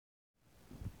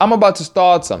I'm about to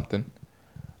start something.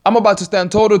 I'm about to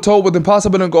stand toe to toe with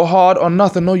impossible and go hard on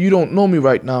nothing. No, you don't know me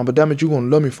right now, but damn it, you gonna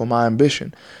love me for my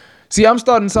ambition. See, I'm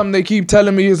starting something they keep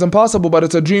telling me is impossible, but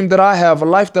it's a dream that I have, a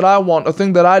life that I want, a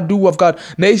thing that I do. I've got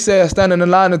naysayers standing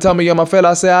in line and tell me I'm a fail.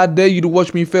 I say, I dare you to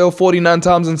watch me fail 49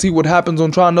 times and see what happens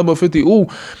on try number 50. Ooh,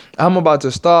 I'm about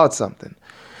to start something.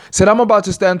 Said I'm about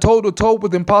to stand toe to toe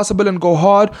with impossible and go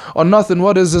hard on nothing.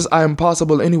 What is this? I am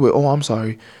possible anyway. Oh, I'm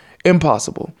sorry.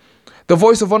 Impossible. The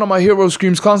voice of one of my heroes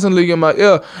screams constantly in my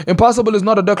ear. Impossible is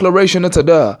not a declaration, it's a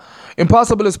dare.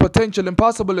 Impossible is potential.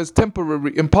 Impossible is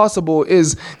temporary. Impossible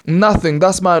is nothing.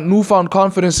 That's my newfound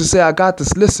confidence to say I got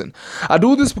this. Listen, I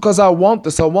do this because I want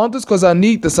this. I want this because I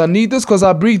need this. I need this because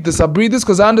I breathe this. I breathe this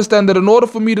because I understand that in order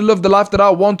for me to live the life that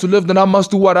I want to live, then I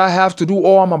must do what I have to do,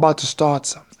 or I'm about to start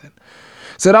something.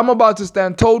 Said I'm about to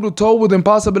stand toe to toe with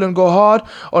impossible and go hard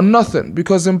on nothing,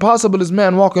 because impossible is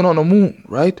man walking on the moon,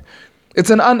 right? It's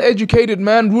an uneducated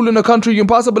man ruling a country.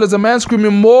 Impossible is a man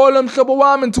screaming more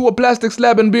into a plastic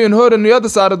slab and being heard on the other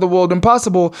side of the world.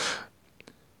 Impossible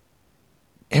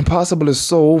is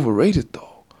so overrated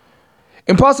though.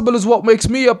 Impossible is what wakes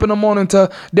me up in the morning to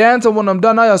dance, and when I'm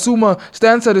done I assume a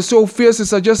stance that is so fierce it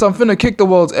suggests I'm finna kick the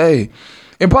world's A.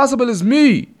 Impossible is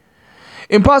me.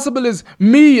 Impossible is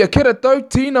me, a kid at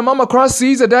 13, a mama cross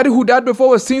seas, a daddy who died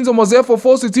before his teens and was therefore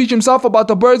forced to teach himself about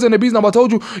the birds and the bees. Now I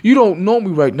told you, you don't know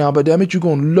me right now, but damn it, you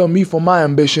gonna love me for my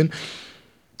ambition.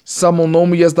 Some will know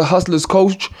me as the hustler's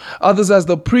coach, others as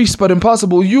the priest, but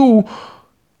impossible, you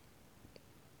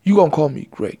gonna call me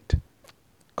great.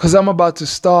 Cause I'm about to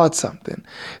start something.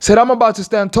 Said I'm about to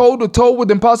stand toe to toe with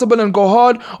impossible and go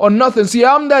hard on nothing. See,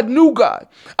 I'm that new guy.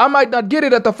 I might not get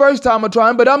it at the first time of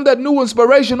trying, but I'm that new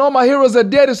inspiration. All my heroes are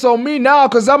dead, it's on me now,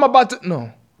 cause I'm about to...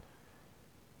 No.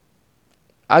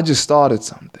 I just started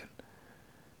something.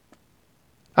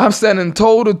 I'm standing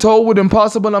toe to toe with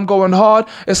impossible. I'm going hard.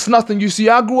 It's nothing. You see,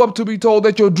 I grew up to be told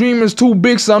that your dream is too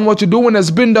big, son. What you're doing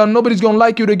has been done. Nobody's going to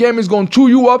like you. The game is going to chew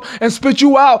you up and spit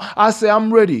you out. I say,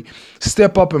 I'm ready.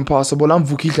 Step up, impossible. I'm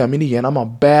Vukile Mini and I'm a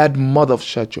bad mother.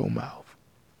 Shut your mouth.